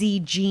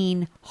Lindsay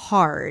Jean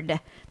Hard.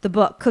 The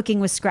book, Cooking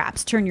with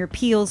Scraps. Turn your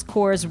peels,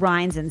 cores,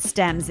 rinds, and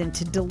stems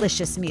into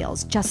delicious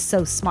meals. Just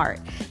so smart.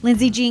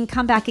 Lindsay Jean,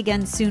 come back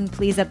again soon,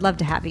 please. I'd love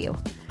to have you.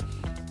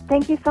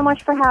 Thank you so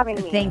much for having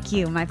me. Thank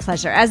you. My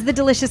pleasure. As the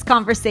delicious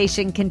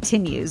conversation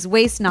continues,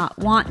 waste not,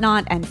 want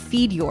not, and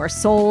feed your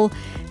soul.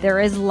 There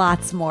is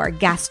lots more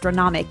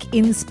gastronomic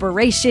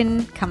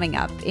inspiration coming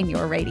up in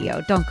your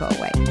radio. Don't go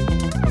away.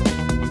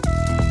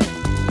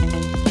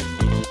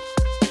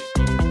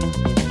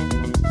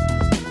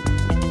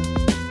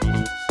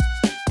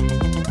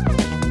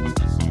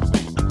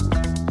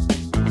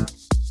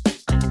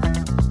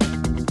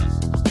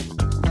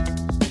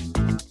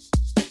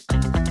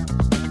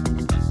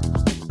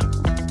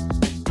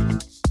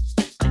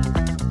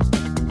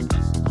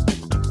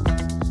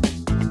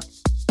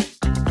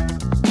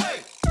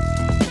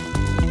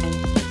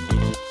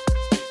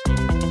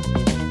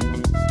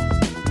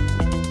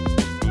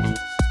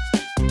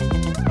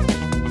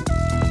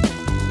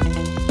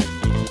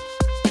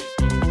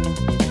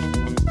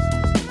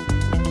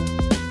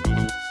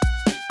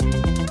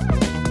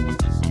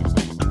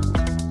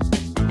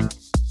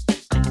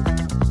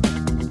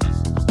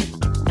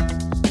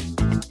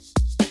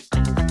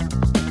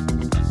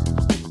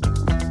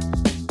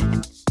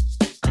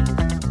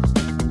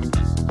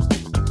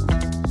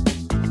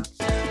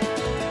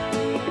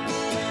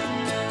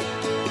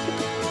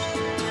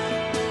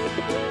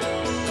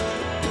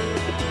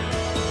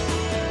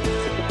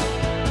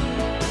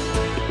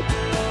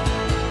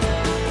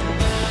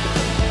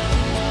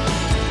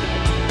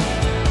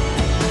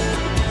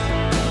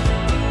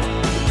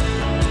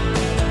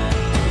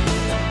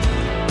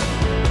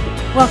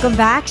 Welcome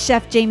back.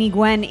 Chef Jamie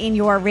Gwen in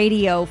your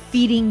radio,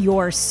 feeding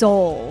your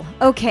soul.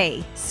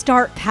 Okay,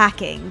 start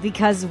packing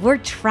because we're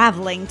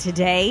traveling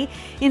today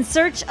in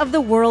search of the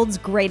world's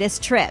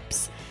greatest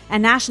trips.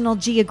 And National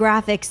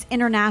Geographic's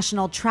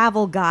International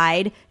Travel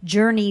Guide,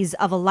 Journeys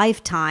of a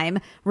Lifetime,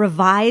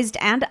 revised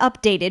and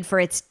updated for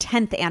its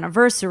 10th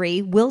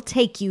anniversary, will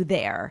take you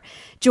there.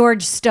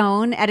 George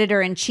Stone,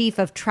 editor-in-chief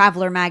of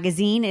Traveler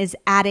Magazine, is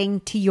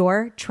adding to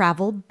your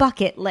travel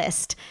bucket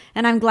list.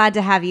 And I'm glad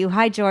to have you.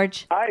 Hi,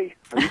 George. Hi.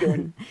 How are you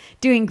doing?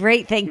 Doing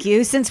great, thank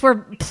you. Since we're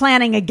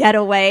planning a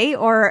getaway,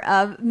 or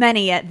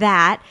many at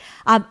that.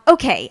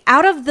 Okay,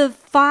 out of the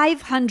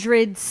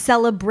 500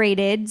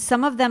 celebrated,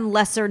 some of them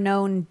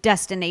lesser-known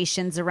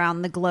destinations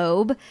around the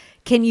globe,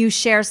 can you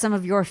share some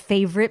of your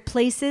favorite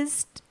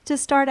places to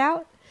start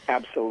out?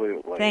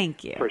 Absolutely.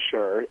 Thank you. For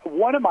sure.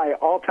 One of my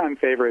all-time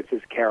favorites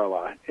is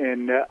Kerala,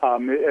 in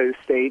a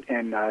state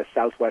in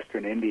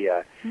southwestern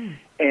India.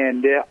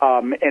 And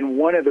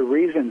one of the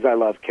reasons I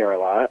love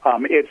Kerala,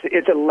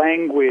 it's a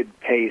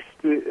languid-paced,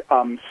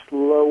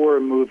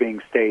 slower-moving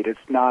state. It's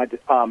not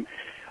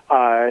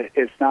a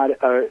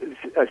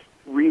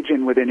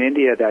region within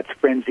India that's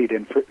frenzied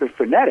and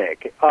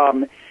frenetic.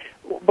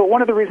 But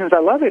one of the reasons I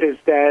love it is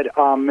that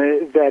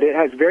it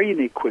has very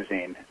unique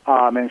cuisine,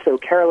 and so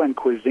Kerala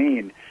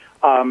cuisine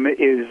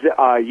is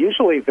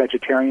usually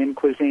vegetarian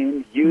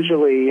cuisine,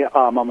 usually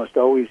almost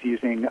always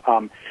using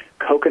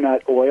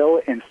coconut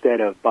oil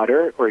instead of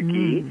butter or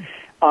ghee.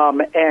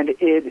 And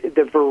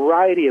the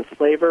variety of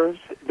flavors,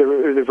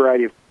 the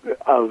variety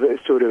of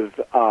sort of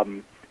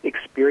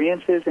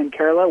experiences in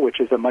Kerala, which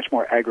is a much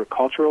more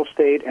agricultural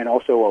state and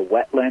also a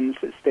wetlands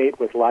state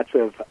with lots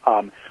of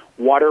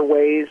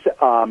waterways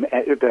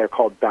that are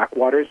called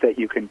backwaters that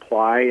you can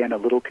ply in a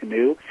little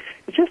canoe.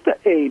 It's just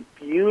a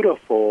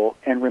beautiful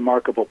and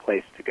remarkable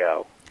place to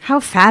go. How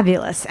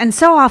fabulous. And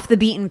so off the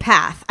beaten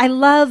path. I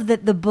love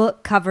that the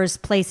book covers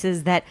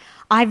places that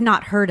I've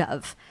not heard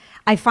of.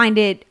 I find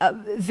it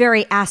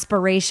very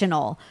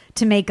aspirational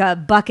to make a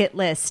bucket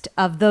list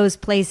of those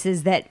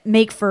places that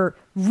make for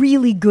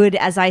really good,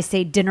 as I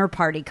say, dinner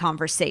party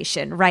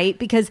conversation, right?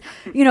 Because,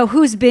 you know,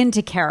 who's been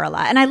to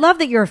Kerala? And I love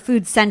that you're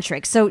food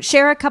centric. So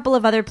share a couple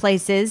of other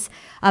places,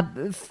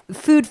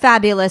 food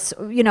fabulous,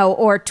 you know,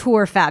 or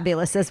tour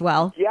fabulous as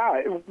well.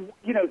 Yeah,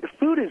 you know, the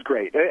food is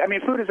great. I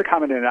mean, food is a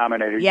common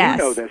denominator. Yes.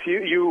 You know this.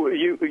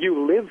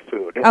 You live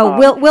food.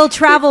 Oh, we'll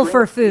travel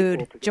for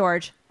food,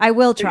 George. I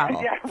will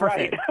travel for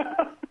right. food.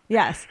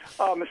 Yes.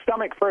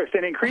 Stomach first,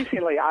 and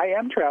increasingly I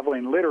am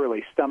traveling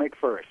literally stomach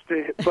first.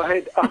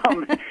 But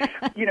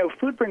you know,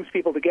 food brings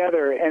people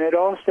together, and it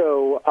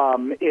also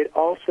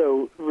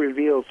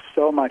reveals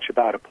so much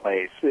about a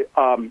place.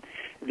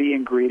 The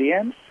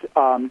ingredients,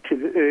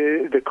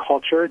 to the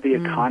culture, the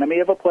economy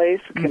of a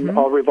place can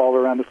all revolve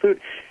around the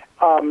food.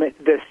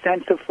 The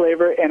sense of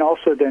flavor, and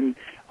also then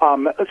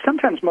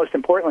sometimes most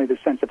importantly, the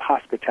sense of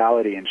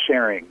hospitality and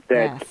sharing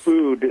that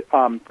food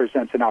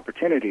presents an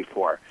opportunity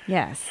for.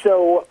 Yes.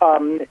 So,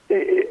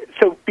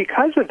 so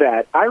because of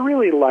that, I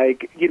really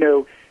like, you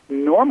know,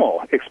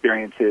 normal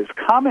experiences,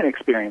 common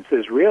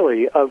experiences,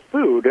 really, of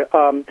food.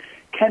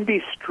 Can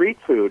be street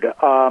food.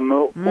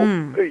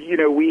 You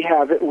know, we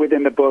have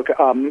within the book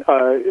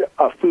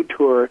a food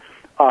tour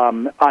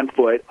on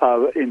foot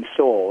in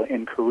Seoul,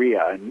 in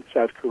Korea, in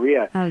South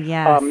Korea. Oh,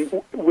 yes.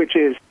 Which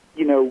is,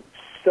 you know,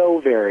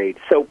 so varied,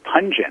 so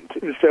pungent,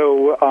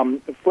 so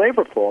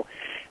flavorful.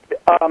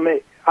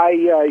 I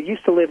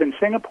used to live in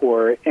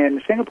Singapore,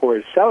 and Singapore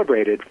is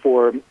celebrated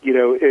for, you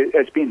know,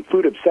 as being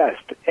food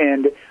obsessed.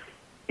 And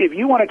if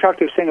you want to talk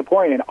to a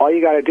Singaporean, all you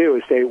got to do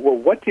is say, well,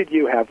 what did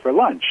you have for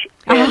lunch?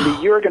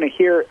 And you're going to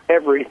hear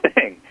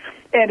everything.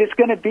 And it's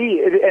going to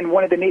be, and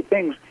one of the neat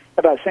things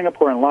about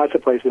Singapore and lots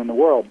of places in the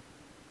world,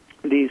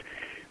 these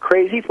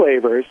crazy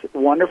flavors,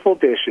 wonderful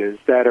dishes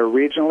that are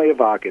regionally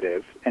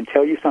evocative and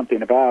tell you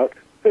something about,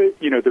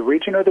 you know, the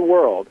region or the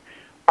world,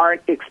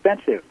 aren't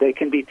expensive. They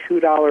can be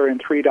 $2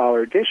 and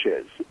 $3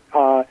 dishes.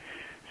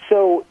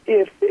 So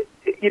if,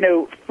 you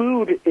know,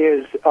 food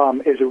is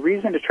a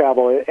reason to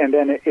travel, and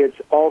then it's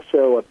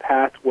also a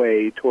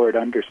pathway toward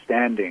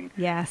understanding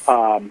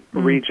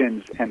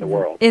regions and the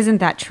world. Isn't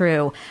that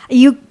true?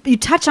 You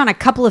touch on a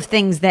couple of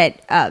things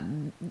that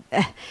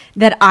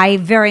that I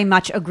very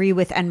much agree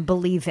with and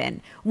believe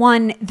in.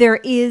 One, there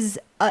is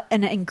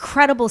an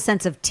incredible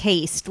sense of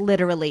taste,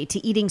 literally,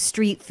 to eating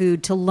street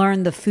food, to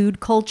learn the food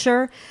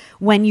culture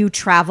when you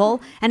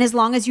travel. And as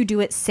long as you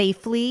do it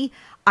safely,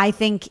 I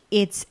think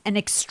it's an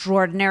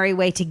extraordinary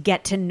way to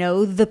get to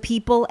know the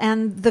people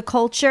and the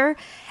culture.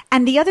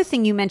 And the other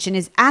thing you mentioned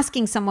is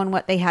asking someone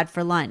what they had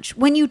for lunch.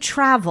 When you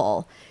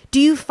travel, do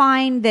you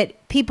find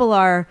that people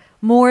are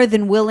more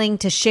than willing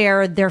to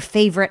share their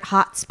favorite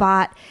hot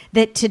spot,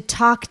 that to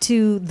talk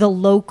to the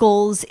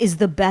locals is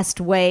the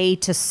best way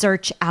to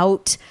search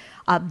out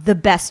the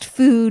best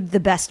food, the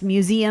best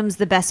museums,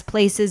 the best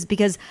places,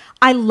 because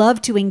I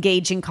love to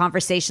engage in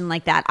conversation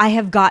like that. I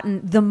have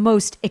gotten the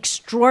most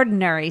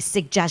extraordinary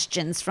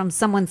suggestions from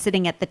someone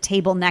sitting at the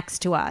table next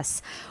to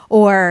us,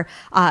 or,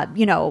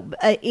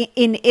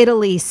 in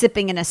Italy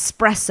sipping an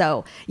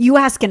espresso. You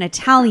ask an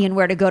Italian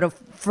where to go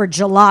for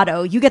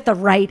gelato, you get the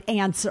right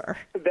answer.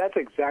 That's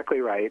exactly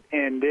right.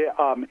 And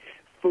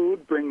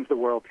food brings the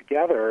world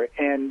together,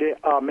 and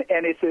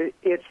it's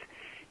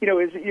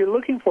as you're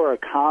looking for a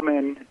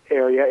common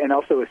area and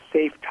also a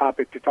safe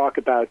topic to talk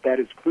about, that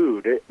is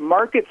food.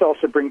 Markets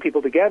also bring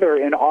people together,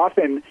 and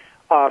often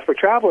for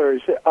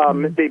travelers,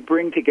 they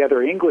bring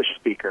together English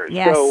speakers.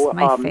 Yes, so,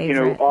 my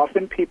favorite.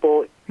 Often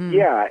people,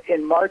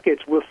 in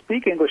markets will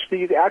speak English, so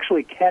you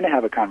actually can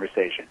have a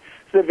conversation.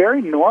 It's a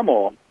very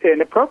normal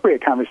and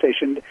appropriate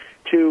conversation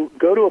to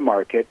go to a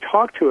market,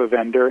 talk to a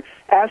vendor,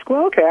 ask,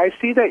 well, okay, I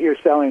see that you're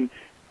selling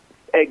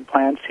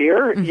eggplants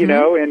here, and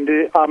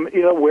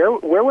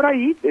where would I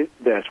eat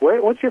this?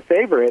 What's your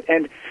favorite?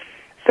 And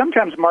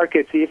sometimes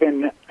markets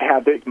even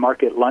have the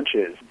market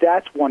lunches.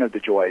 That's one of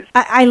the joys.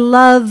 I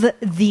love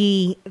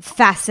the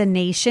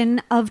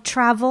fascination of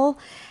travel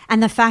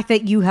and the fact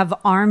that you have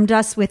armed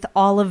us with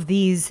all of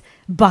these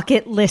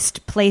bucket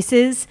list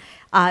places.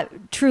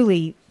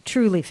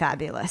 Truly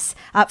fabulous.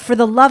 For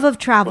the love of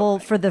travel,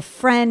 for the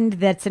friend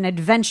that's an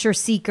adventure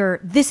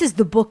seeker, this is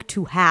the book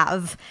to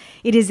have.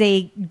 It is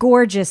a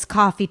gorgeous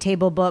coffee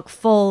table book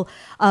full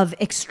of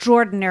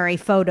extraordinary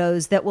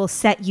photos that will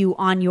set you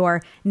on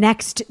your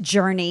next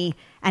journey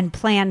and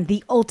plan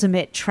the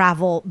ultimate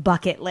travel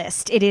bucket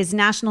list. It is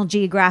National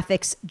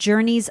Geographic's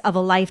Journeys of a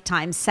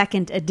Lifetime,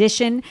 2nd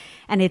edition,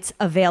 and it's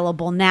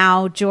available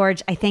now.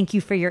 George, I thank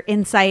you for your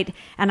insight,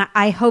 and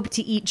I hope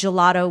to eat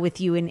gelato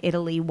with you in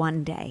Italy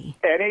one day.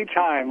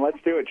 Anytime. Let's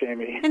do it,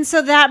 Jamie. And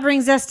so that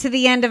brings us to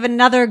the end of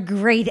another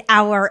great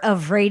hour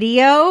of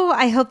radio.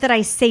 I hope that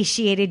I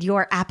satiated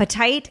your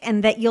appetite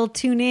and that you'll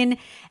tune in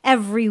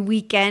every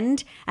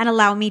weekend and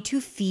allow me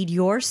to feed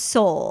your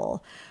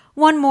soul.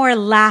 One more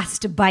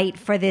last bite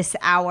for this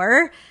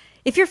hour.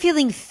 If you're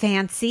feeling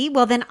fancy,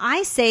 well, then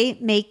I say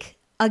make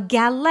a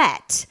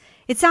galette.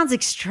 It sounds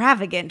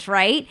extravagant,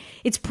 right?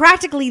 It's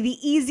practically the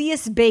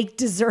easiest baked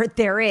dessert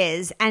there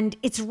is, and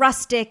it's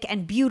rustic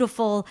and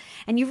beautiful,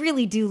 and you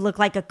really do look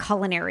like a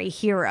culinary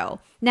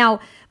hero. Now,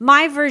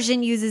 my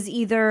version uses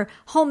either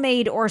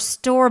homemade or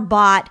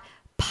store-bought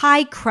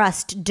pie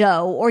crust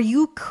dough, or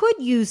you could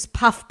use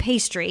puff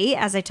pastry,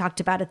 as I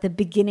talked about at the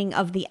beginning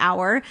of the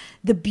hour,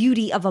 the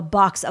beauty of a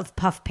box of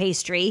puff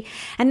pastry.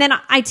 And then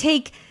I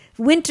take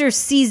winter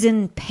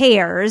season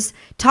pears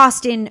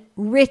tossed in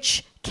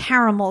rich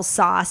caramel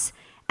sauce,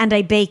 and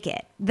I bake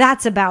it.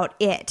 That's about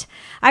it.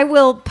 I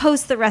will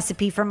post the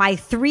recipe for my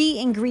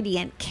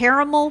 3-ingredient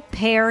caramel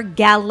pear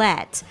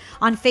galette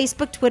on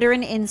Facebook, Twitter,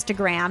 and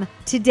Instagram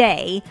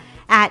today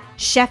at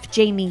Chef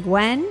Jamie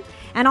Gwen.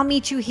 And I'll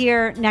meet you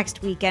here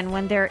next weekend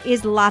when there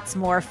is lots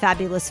more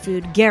fabulous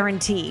food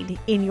guaranteed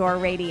in your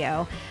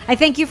radio. I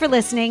thank you for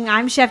listening.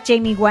 I'm Chef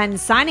Jamie Gwen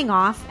signing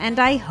off, and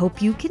I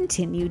hope you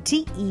continue to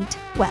eat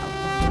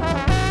well.